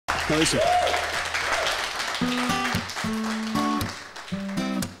Nice one.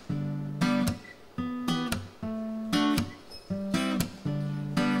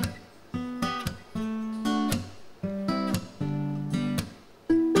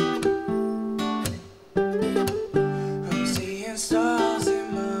 I'm seeing stars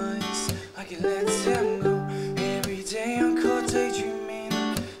in my eyes, I can let them go. Every day I'm caught daydreaming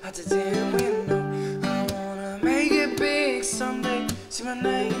out the damn window. I wanna make it big someday, see my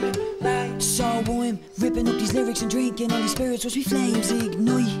name in lights. Saw him ripping up these lyrics and drinking all these spirits which we flames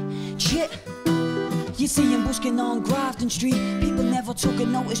ignite. Shit. You see him busking on Grafton Street. People never took a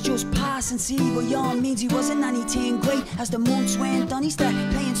notice, just pass and see. But yon means he wasn't anything great. As the months went on, he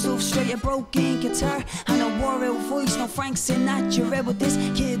started playing stuff straight. A broken guitar and a wore out voice. No Frank Sinatra, but this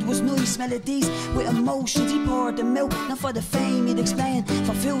kid was nice. Melodies with emotions, he poured them out. Not for the fame, he'd explain.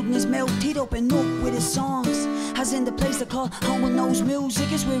 For food in his mouth, he'd open up with his songs. As in the place they call home with knows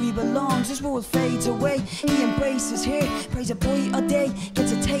music is where he belongs. This world fades away, he embraces here. Praise a boy a day,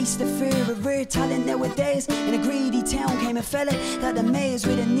 gets a taste of fear. A rare talent nowadays. In a greedy town came a fella that amazed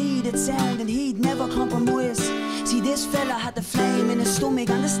with a needed sound, and he'd never compromise. See, this fella had the flame in his stomach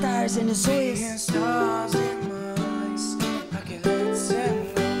and the stars in his eyes. Seeing stars in my eyes, I can let them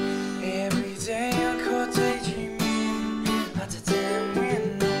go. Every day I'm caught daydreaming out the damn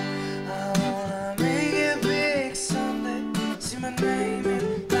window. I wanna make it big someday, see my name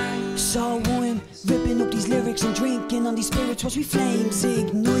in lights. Saw him ripping up these lyrics and drinking on these spirits watch we flames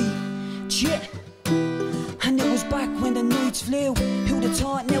ignite. Shit. And it was back when the nights flew. Who'd have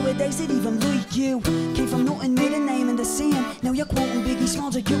thought nowadays they'd even like you? Came from nothing, made a name in the scene. Now you're quoting Biggie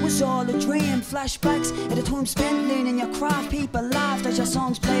Smalls like it was all a dream. Flashbacks at the time spent learning your craft. People laughed as your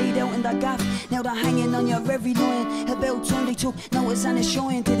songs played out in the gaff. Now they're hanging on your every line. About time they took notice and it's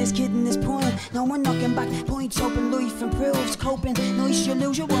showing to this kid in this prime. Now we're knocking back points, hoping life improves. Coping, nice you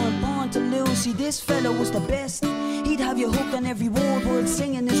lose, you weren't born to lose. See, this fella was the best. He'd have you hooked on every word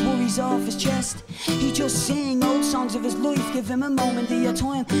singing his worries off his chest. He'd just sing old songs of his life, give him a moment of your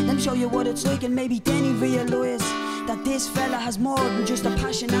time. Let him show you what it's like, and maybe then he realise that this fella has more than just a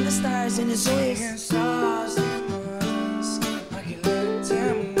passion and the stars in his eyes. Seeing stars in my eyes, I can let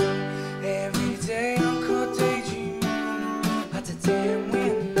them go. Every day I'm caught daydreaming out the damn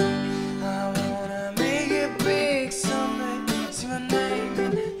window. I wanna make it big someday, see my name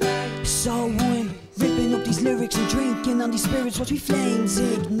in lights. Saw him ripping up these lyrics and drinking on these spirits watch we flames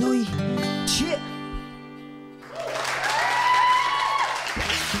ignite. Shit.